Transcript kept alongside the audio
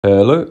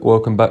Hello,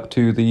 welcome back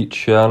to the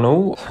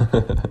channel.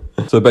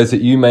 So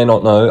basically, you may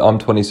not know, I'm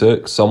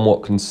 26,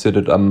 somewhat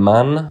considered a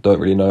man, don't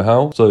really know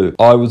how. So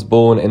I was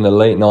born in the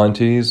late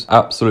 90s,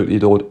 absolutely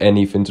adored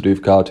anything to do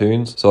with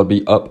cartoons. So I'd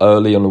be up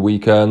early on the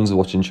weekends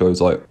watching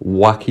shows like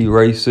Wacky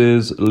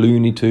Races,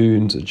 Looney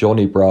Tunes,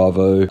 Johnny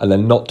Bravo, and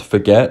then not to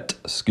forget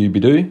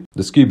Scooby-Doo,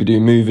 the Scooby-Doo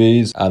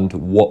movies, and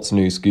What's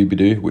New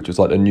Scooby-Doo, which was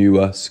like the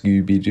newer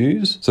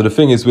Scooby-Doos. So the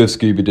thing is with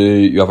Scooby-Doo,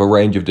 you have a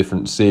range of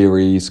different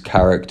series,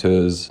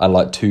 characters, and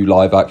like 2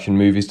 live action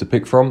movies to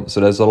pick from. So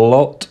there's a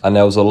lot, and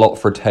there was a lot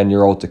for a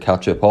 10-year-old to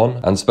catch up on.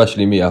 And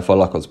especially me, I felt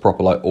like I was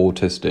proper like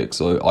autistic,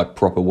 so I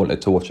proper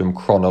wanted to watch them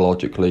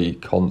chronologically,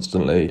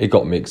 constantly. It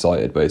got me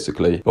excited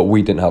basically. But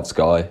we didn't have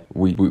Sky.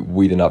 We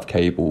didn't have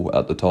cable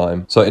at the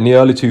time. So in the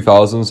early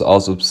 2000s, I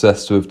was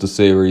obsessed with the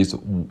series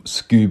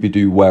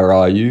Scooby-Doo Where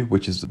Are You,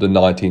 which is the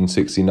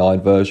 1969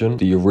 version,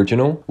 the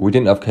original. We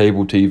didn't have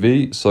cable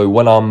TV, so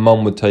when our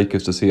mum would take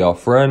us to see our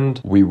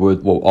friend, I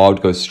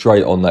would go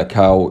straight on their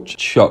couch,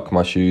 chuck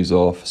my shoes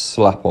off,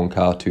 slap on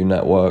Cartoon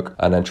Network,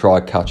 and then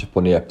try catch up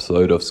on the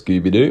episode of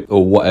Scooby-Doo,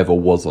 or whatever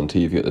was on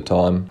TV at the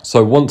time.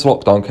 So once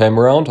lockdown came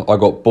around, I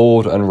got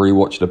bored and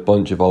rewatched a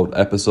bunch of old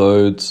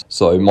episodes.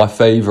 So my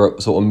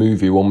favourite sort of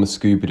movie one was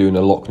Scooby-Doo and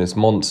the Loch Ness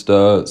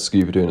Monster,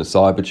 Scooby-Doo and the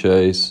Cyber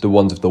Chase, the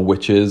ones with the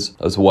witches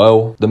as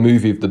well, the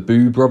movie of the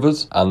Boo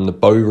Brothers and the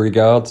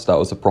Beauregards. That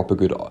was a proper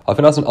good, I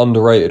think that's an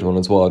underrated one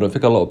as well. I don't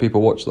think a lot of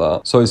people watch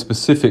that. So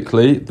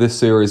specifically, this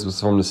series was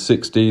from the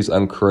 60s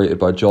and created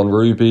by John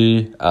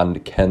Ruby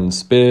and Ken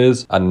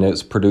Spears, and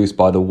it's produced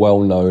by the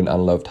well-known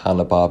and loved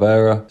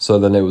Hanna-Barbera. So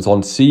then it was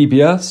on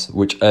CBS,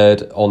 which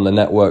aired on the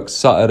network's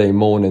Saturday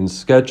morning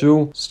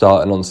schedule,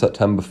 starting on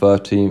September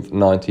 13th,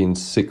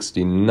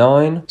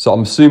 1969. So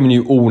I'm assuming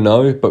you all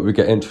know, but we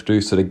get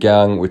introduced to the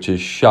gang, which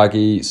is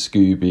Shaggy,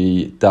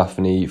 Scooby,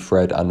 Daphne,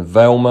 Fred, and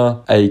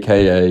Velma,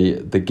 aka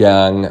the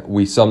gang.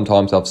 We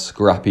sometimes have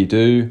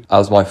Scrappy-Doo.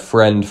 As my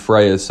friend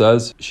Freya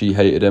says, she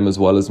hated him as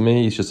well as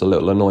me. He's just a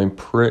little annoying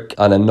prick.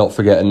 And then not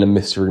forgetting the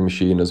Mystery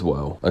Machine as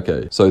well.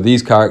 Okay, so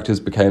these characters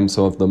became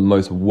some of the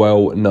most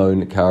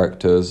well-known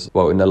characters,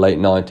 well, in the late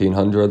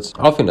 1900s.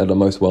 I think they're the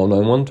most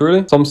well-known ones,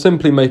 really. So I'm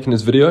simply making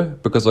this video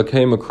because I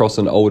came across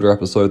an older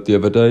episode the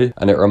other day,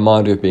 and it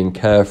reminded me of being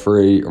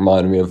carefree,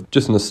 reminded me of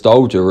just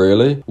nostalgia,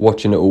 really.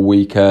 Watching it all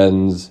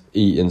weekends,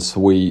 eating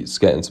sweets,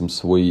 getting some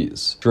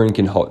sweets,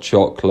 drinking hot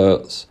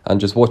chocolates, and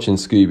just watching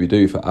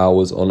Scooby-Doo for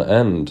hours on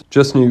end.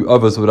 Just knew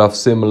others would have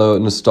similar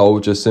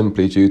nostalgia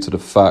simply due to the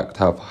fact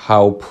of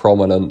how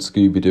prominent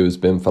Scooby-Doo has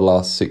been for the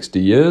last 60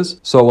 years.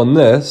 So on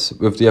this,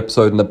 with the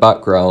episode in the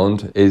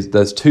background,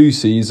 there's 2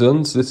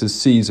 seasons. This is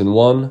season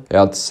 1. It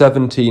had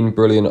 17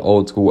 brilliant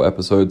old school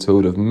episodes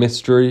filled of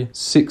mystery,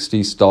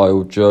 60s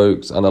style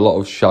jokes, and a lot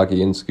of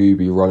Shaggy and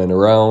Scooby running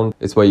around.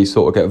 It's where you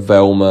sort of get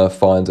Velma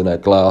finding her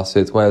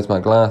glasses. Where's my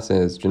glasses?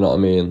 Do you know what I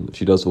mean?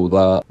 She does all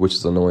that, which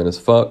is annoying as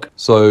fuck.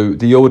 So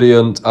the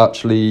audience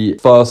actually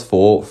first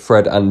thought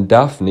Fred and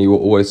Daphne were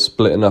always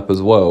splitting up as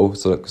well,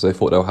 so because they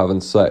thought they were having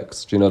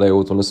sex. Do you know they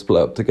always want to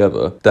split up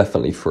together?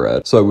 Definitely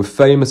Fred. So with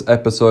famous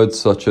episodes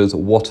such as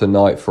What a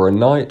Night for a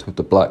Night with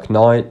the Black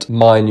Knight,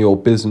 Mind Your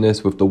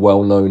Business with the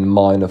well-known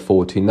Minor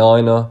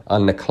 49er,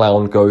 and the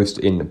Clown Ghost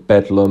in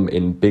Bedlam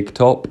in Big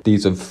Top.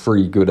 These are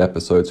 3 good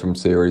episodes from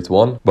series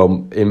 1.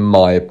 Well, in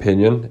my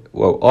opinion,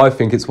 well, I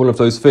think it's one of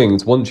those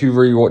things, once you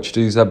rewatch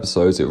these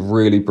episodes, it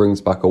really brings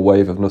back a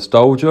wave of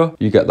nostalgia.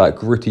 You get that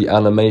gritty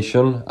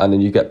animation, and then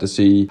you get to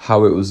see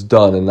how it was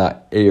done in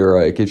that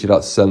era. It gives you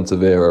that sense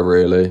of era,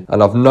 really.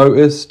 And I've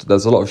noticed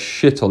there's a lot of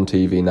shit on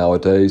TV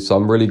nowadays, so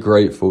I'm really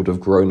grateful to have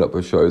grown up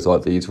with shows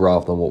like these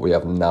rather than what we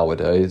have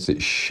nowadays.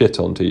 It's shit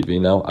on TV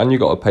now, and you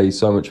got to pay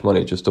so much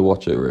money just to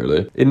watch it,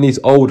 really. In these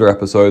older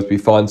episodes, we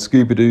find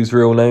Scooby-Doo's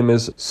real name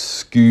is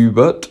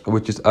Scoobert,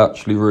 which is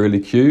actually really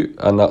cute,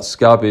 and that's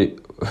Scabby,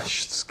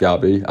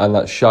 and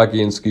that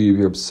Shaggy and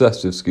Scooby are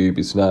obsessed with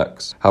Scooby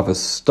snacks, have a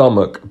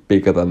stomach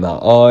bigger than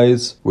their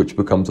eyes, which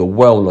becomes a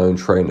well-known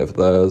trait of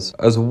theirs.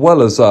 As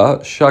well as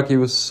that, Shaggy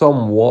was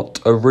somewhat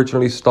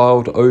originally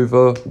styled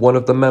over one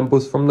of the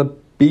members from the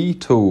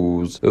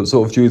Beatles. It was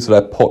sort of due to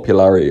their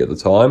popularity at the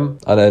time.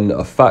 And then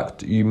a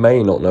fact you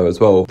may not know as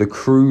well, the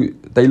crew,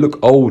 they look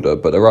older,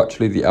 but they're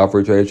actually the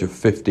average age of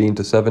 15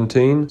 to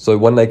 17. So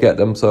when they get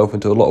themselves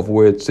into a lot of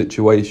weird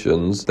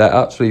situations, they're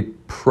actually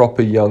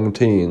proper young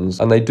teens,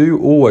 and they do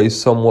always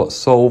somewhat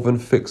solve and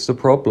fix the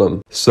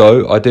problem.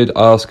 So I did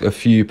ask a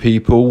few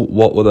people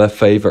what were their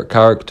favourite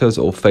characters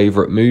or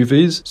favourite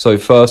movies. So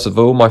first of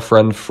all, my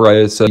friend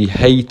Freya said he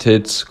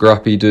hated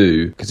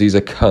Scrappy-Doo because he's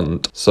a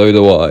cunt. So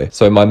do I.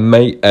 So my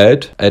mate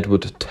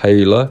Edward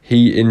Taylor,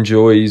 he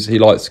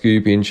likes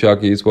Scooby and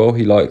Shaggy as well.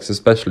 He likes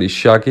especially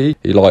Shaggy.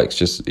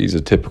 He's a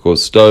typical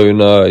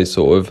stoner. He's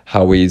sort of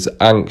how he's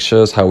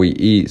anxious, how he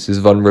eats, his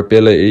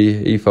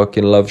vulnerability. He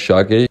fucking loves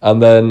Shaggy.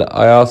 And then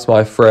I asked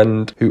my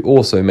friend, who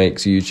also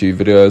makes YouTube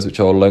videos, which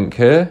I'll link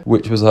here,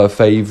 which was her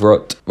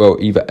favourite, well,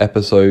 either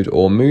episode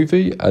or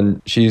movie.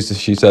 And she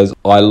says,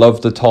 I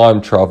love the time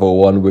travel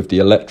one with the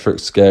electric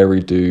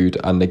scary dude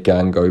and the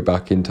gang go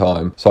back in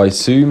time. So I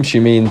assume she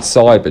means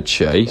Cyber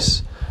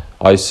Chase.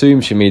 I assume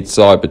she means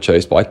Cyber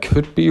Chase, but I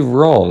could be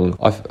wrong.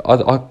 I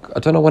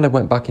don't know when I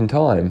went back in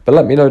time. But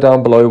let me know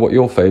down below what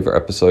your favourite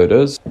episode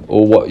is,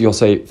 or what your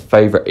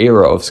favourite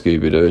era of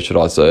Scooby-Doo, should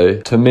I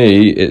say. To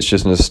me, it's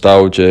just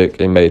nostalgic.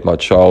 It made my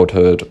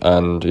childhood,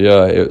 and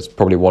yeah, it's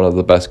probably one of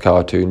the best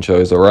cartoon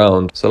shows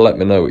around. So let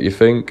me know what you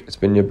think. It's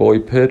been your boy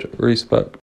Pid. Respect.